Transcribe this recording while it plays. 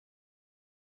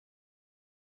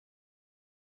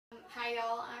Hi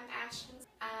y'all, I'm Ashton.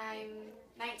 I'm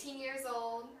 19 years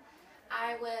old.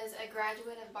 I was a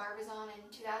graduate of Barbizon in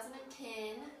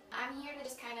 2010. I'm here to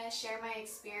just kind of share my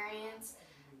experience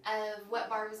of what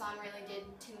Barbizon really did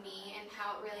to me and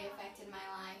how it really affected my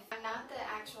life. I'm not the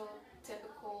actual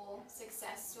typical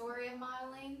success story of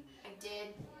modeling. I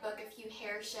did book a few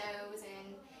hair shows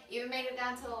and even made it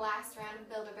down to the last round of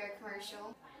Build-A-Bear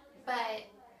commercial. But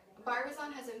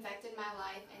Barbizon has affected my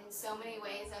life in so many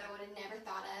ways that I would have never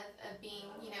thought of being,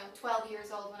 12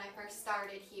 years old when I first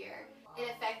started here.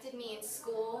 It affected me in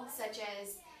school, such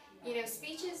as,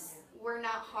 speeches were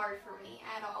not hard for me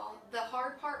at all. The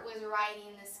hard part was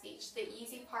writing the speech. The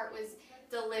easy part was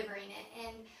delivering it.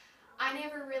 And I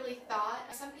never really thought,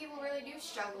 some people really do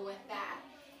struggle with that.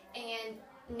 And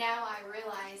now I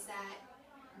realize that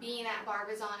being at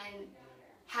Barbizon and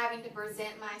having to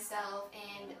present myself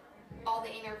and all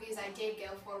the interviews I did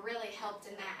go for really helped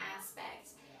in that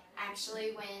aspect.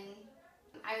 Actually, when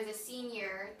I was a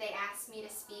senior, they asked me to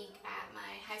speak at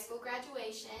my high school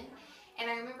graduation, and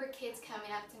I remember kids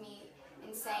coming up to me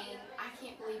and saying, "I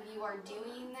can't believe you are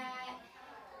doing that.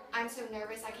 I'm so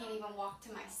nervous I can't even walk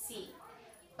to my seat."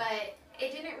 But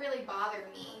it didn't really bother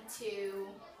me to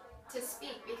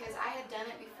speak because I had done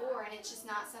it before, and it's just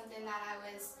not something that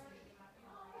I was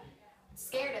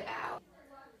scared about.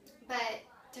 But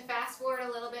to fast forward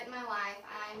a little bit in my life,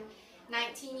 I'm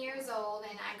 19 years old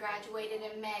and I graduated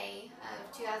in May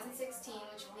of 2016,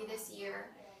 which will be this year.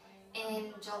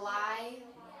 In July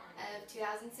of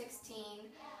 2016,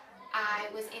 I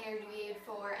was interviewed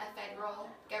for a federal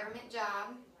government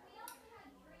job.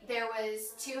 There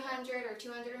was 200 or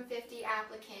 250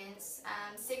 applicants,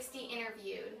 60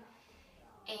 interviewed,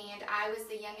 and I was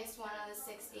the youngest one of the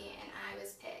 60 and I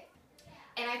was picked.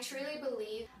 And I truly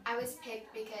believe I was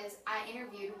picked because I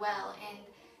interviewed well, and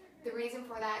the reason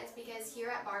for that is because here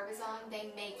at Barbizon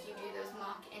they make you do those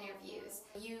mock interviews.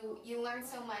 You learn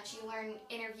so much. You learn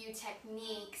interview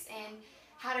techniques and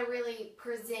how to really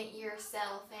present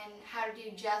yourself and how to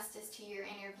do justice to your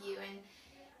interview and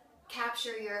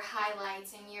capture your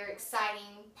highlights and your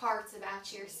exciting parts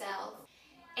about yourself.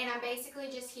 And I'm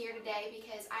basically just here today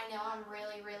because I know I'm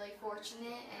really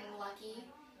fortunate and lucky.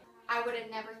 I would have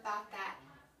never thought that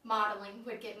modeling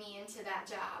would get me into that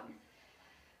job.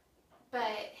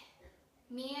 But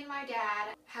me and my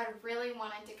dad had really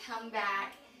wanted to come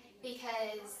back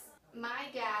because my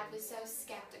dad was so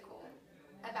skeptical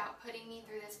about putting me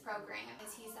through this program.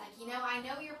 He's like, I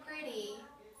know you're pretty,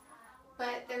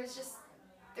 but there's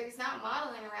not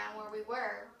modeling around where we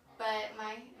were. But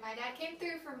my dad came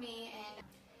through for me, and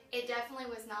it definitely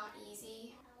was not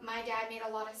easy. My dad made a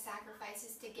lot of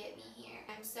sacrifices to get me here.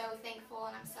 I'm so thankful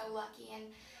and I'm so lucky, and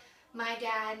my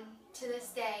dad to this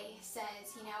day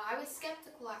says, I was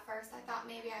skeptical at first. I thought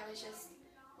maybe I was just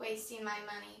wasting my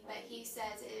money, but he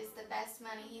says it is the best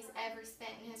money he's ever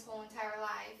spent in his whole entire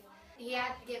life. He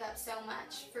had to give up so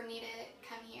much for me to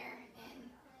come here, and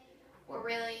we're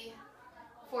really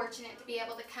fortunate to be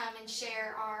able to come and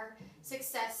share our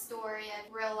success story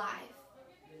of real life.